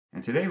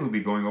and today we'll be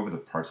going over the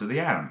parts of the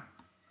atom.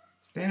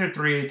 Standard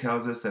 3A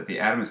tells us that the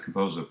atom is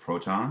composed of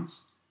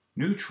protons,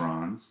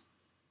 neutrons,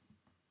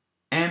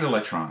 and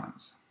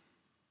electrons.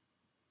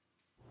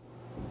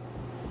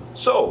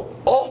 So,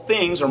 all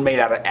things are made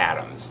out of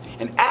atoms,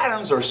 and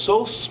atoms are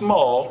so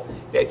small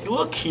that if you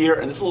look here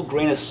in this little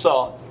grain of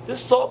salt,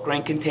 this salt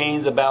grain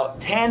contains about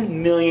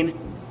 10 million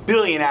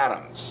billion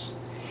atoms.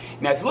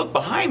 Now, if you look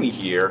behind me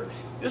here,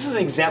 this is an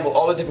example of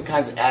all the different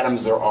kinds of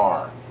atoms there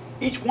are.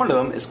 Each one of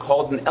them is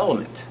called an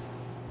element.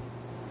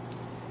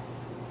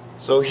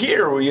 So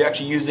here we're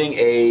actually using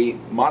a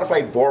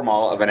modified Bohr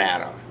model of an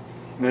atom.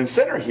 And in the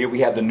center here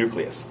we have the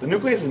nucleus. The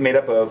nucleus is made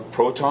up of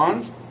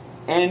protons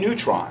and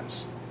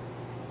neutrons.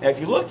 Now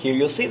if you look here,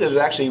 you'll see that there's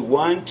actually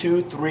 1,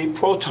 2, 3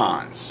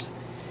 protons.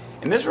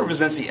 And this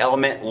represents the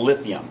element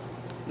lithium.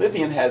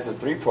 Lithium has the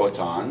 3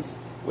 protons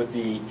with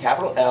the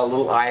capital L,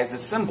 little I as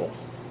its symbol.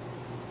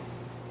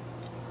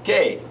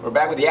 Okay, we're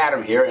back with the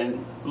atom here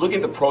and look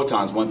at the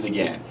protons once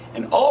again.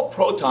 And all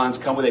protons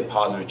come with a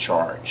positive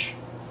charge.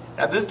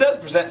 Now this does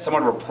present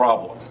somewhat of a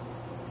problem.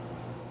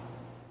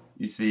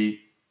 You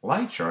see,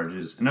 like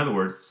charges, in other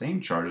words,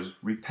 same charges,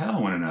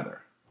 repel one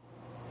another.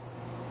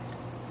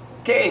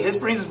 Okay, this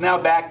brings us now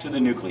back to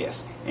the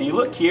nucleus. And you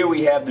look here,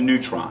 we have the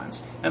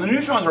neutrons. And the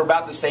neutrons are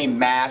about the same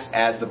mass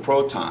as the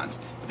protons,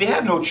 but they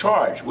have no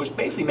charge, which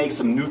basically makes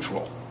them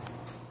neutral.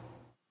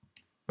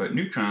 But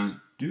neutrons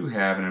do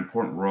have an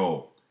important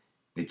role.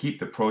 They keep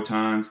the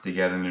protons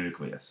together in the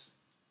nucleus.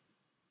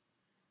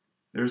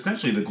 They're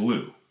essentially the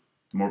glue.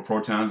 The more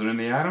protons are in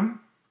the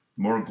atom,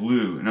 the more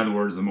glue, in other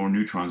words, the more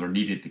neutrons are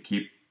needed to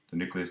keep the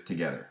nucleus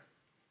together.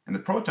 And the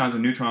protons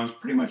and neutrons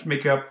pretty much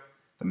make up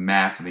the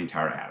mass of the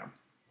entire atom.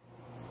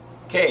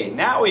 Okay,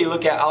 now we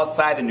look at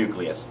outside the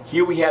nucleus.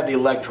 Here we have the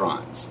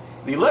electrons.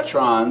 The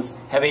electrons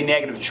have a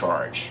negative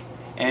charge.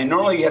 And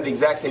normally you have the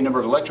exact same number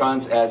of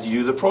electrons as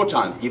you do the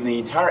protons, giving the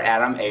entire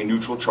atom a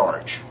neutral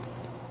charge.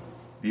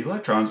 The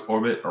electrons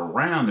orbit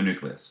around the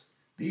nucleus.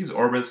 These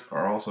orbits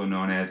are also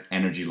known as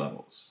energy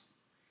levels.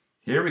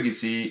 Here we can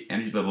see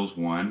energy levels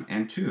 1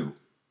 and 2.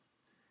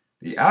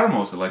 The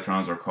outermost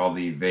electrons are called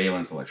the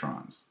valence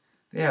electrons.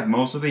 They have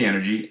most of the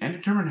energy and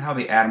determine how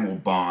the atom will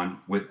bond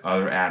with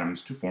other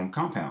atoms to form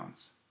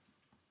compounds.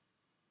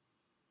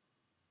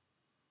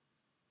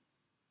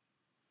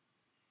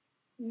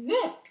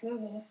 This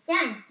is a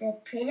science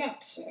book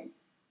production.